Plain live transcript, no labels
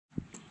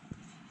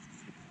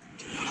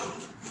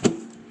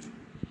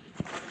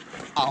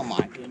Oh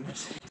my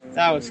goodness.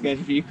 That was sketch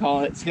if you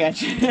call it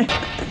sketch.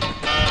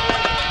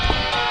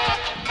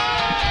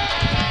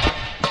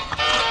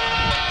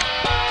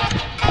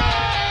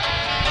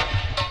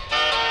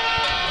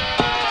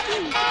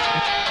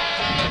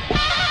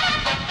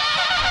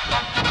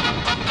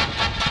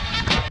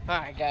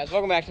 Alright guys,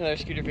 welcome back to another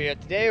scooter video.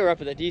 Today we're up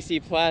at the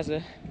DC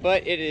Plaza,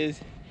 but it is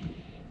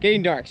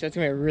getting dark, so it's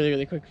gonna be a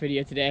really quick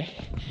video today.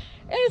 And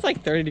it's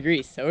like 30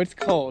 degrees, so it's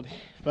cold,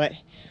 but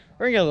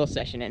we're gonna get a little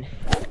session in.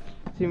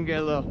 See if we can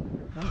get a little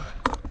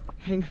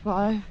hang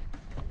 5.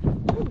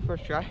 Ooh,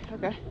 first try,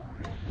 okay.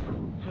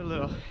 A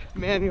little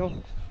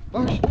manual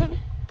bar spin.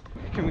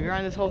 Can we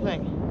grind this whole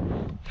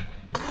thing?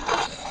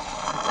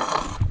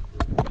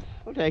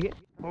 We'll take it.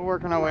 We're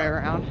working our way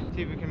around,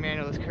 see if we can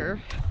manual this curve.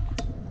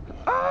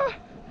 Ah!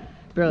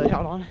 Barely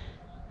held on.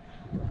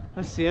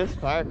 Let's see this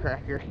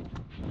firecracker.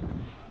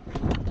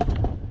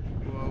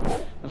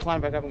 Whoa. Let's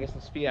line back up and get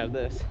some speed out of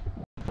this.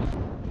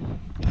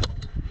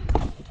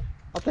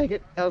 I'll take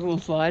it. That was a little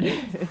slide.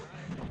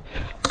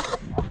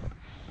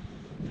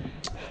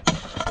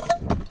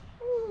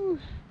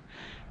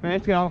 Man,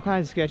 it's getting all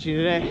kinds of sketchy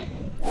today.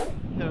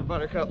 Hit a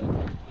buttercup.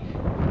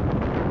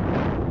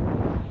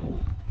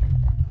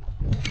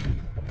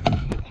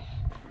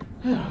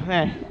 Oh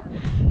man,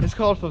 this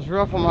cold feels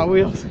rough on my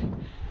wheels.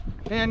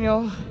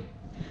 Manual.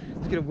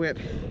 Let's get a whip.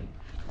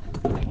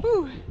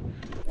 Woo.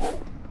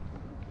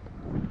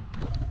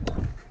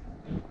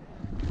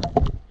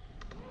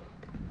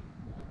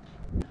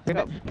 Pick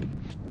up.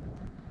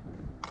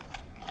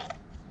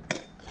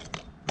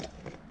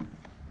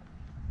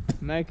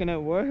 Making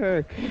it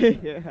work.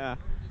 Yeah.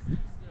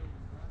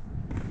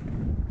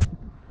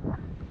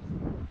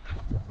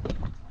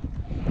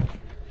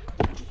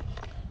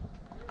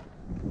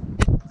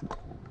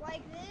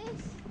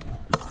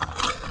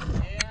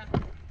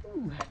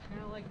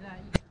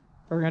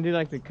 We're gonna do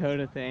like the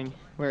Coda thing,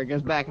 where it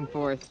goes back and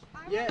forth.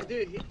 Yeah,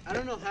 dude, I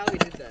don't know how he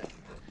did that.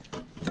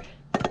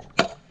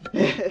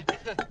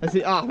 Let's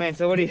see. Oh man,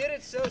 so what do you? He did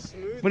it so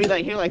smooth. What do you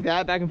like here, like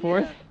that, back and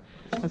forth?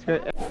 Yeah. That's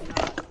great. Those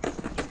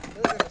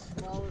are the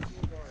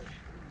smallest bars.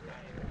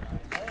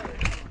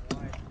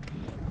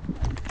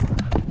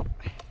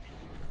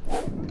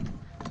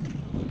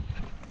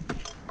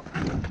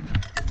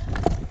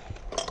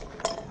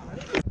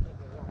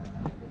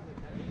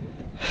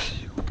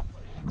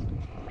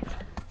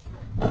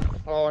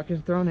 Oh, I could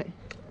have thrown it.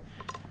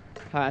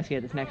 Alright, let's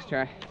get this next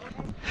try.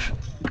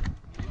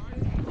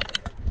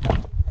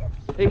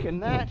 Taking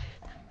that.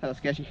 That was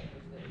sketchy.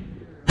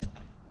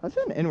 Let's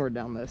send inward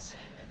down this.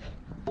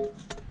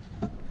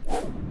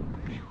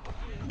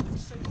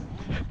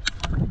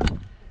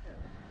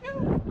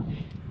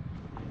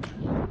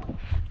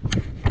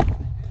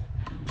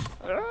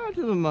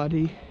 To the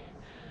muddy.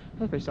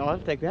 That's pretty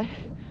solid. Take that.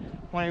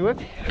 Want any whip?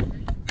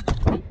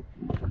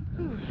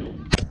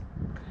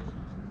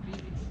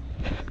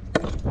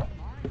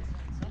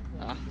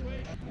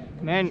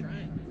 Man,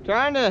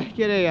 trying to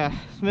get a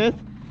Smith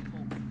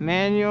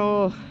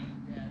manual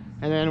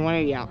and then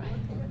 180 out,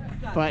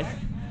 but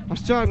I'm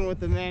struggling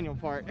with the manual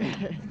part.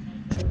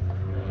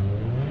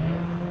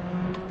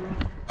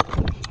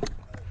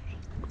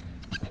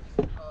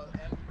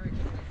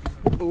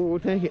 Oh, we'll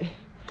take it.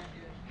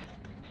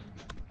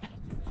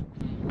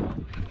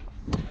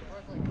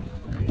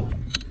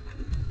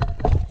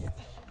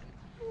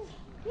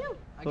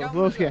 A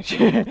little sketch.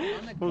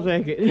 We'll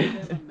take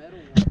it.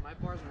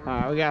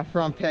 Alright, we got a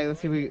front peg.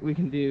 Let's see what we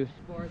can do.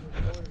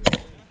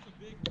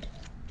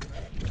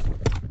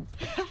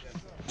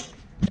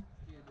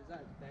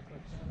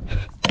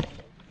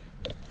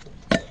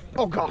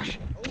 Oh gosh!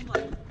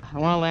 I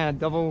want to land a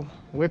double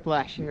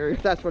whiplash here,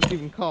 if that's what's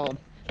even called.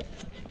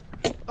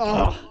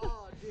 Oh!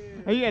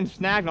 Are you getting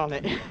snagged on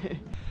it?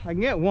 I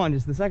can get one,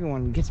 just the second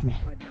one gets me.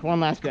 One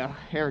last go.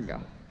 Here we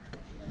go.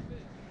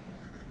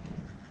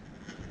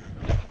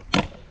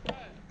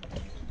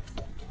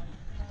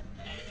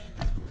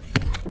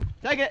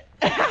 Take it!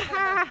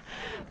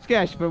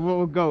 Sketch, but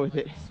we'll go with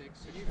it.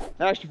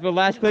 Actually, for the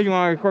last clip, you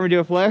want to record me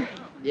do a flare?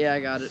 Yeah, I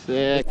got it.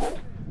 Sick.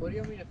 What do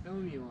you want me to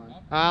film you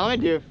on? Let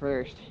me do it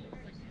first.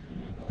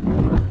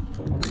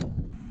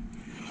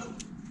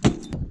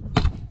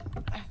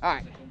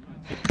 Alright.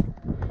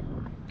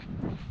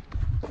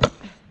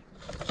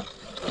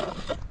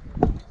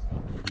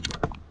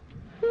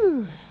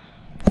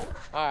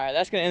 Alright,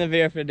 that's going to end the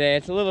video for today.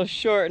 It's a little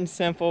short and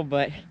simple,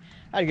 but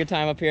I had a good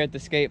time up here at the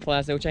Skate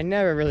Plaza, which I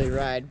never really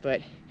ride,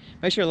 but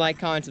make sure to like,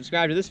 comment,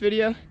 subscribe to this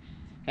video,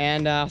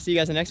 and I'll see you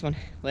guys in the next one.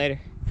 Later.